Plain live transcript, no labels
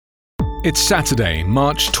It's Saturday,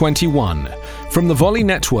 March 21. From the Volley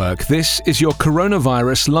Network, this is your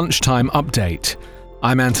coronavirus lunchtime update.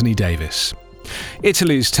 I'm Anthony Davis.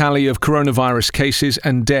 Italy's tally of coronavirus cases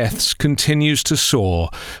and deaths continues to soar,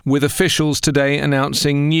 with officials today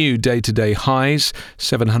announcing new day-to-day highs,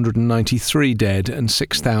 793 dead and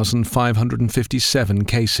 6,557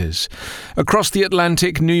 cases. Across the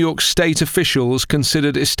Atlantic, New York State officials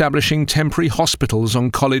considered establishing temporary hospitals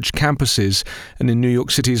on college campuses and in New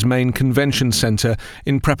York City's main convention center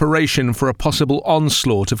in preparation for a possible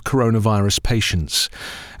onslaught of coronavirus patients.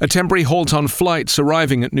 A temporary halt on flights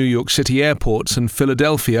arriving at New York City airports and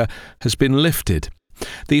Philadelphia has been lifted.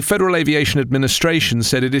 The Federal Aviation Administration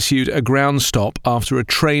said it issued a ground stop after a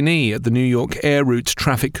trainee at the New York Air Route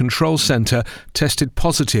Traffic Control Center tested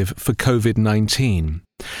positive for COVID-19.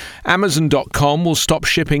 Amazon.com will stop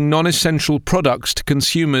shipping non-essential products to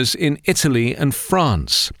consumers in Italy and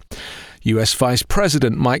France. US Vice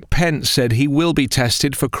President Mike Pence said he will be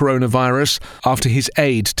tested for coronavirus after his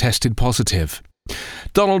aide tested positive.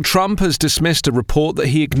 Donald Trump has dismissed a report that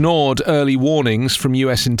he ignored early warnings from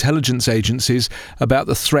US intelligence agencies about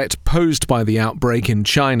the threat posed by the outbreak in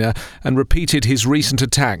China and repeated his recent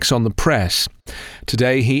attacks on the press.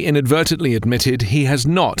 Today, he inadvertently admitted he has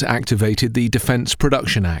not activated the Defense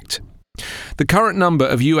Production Act. The current number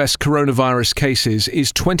of US coronavirus cases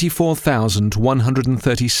is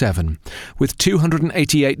 24,137, with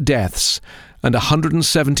 288 deaths and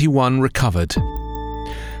 171 recovered.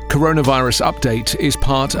 Coronavirus Update is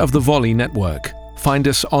part of the Volley Network. Find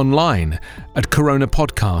us online at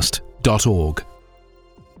coronapodcast.org.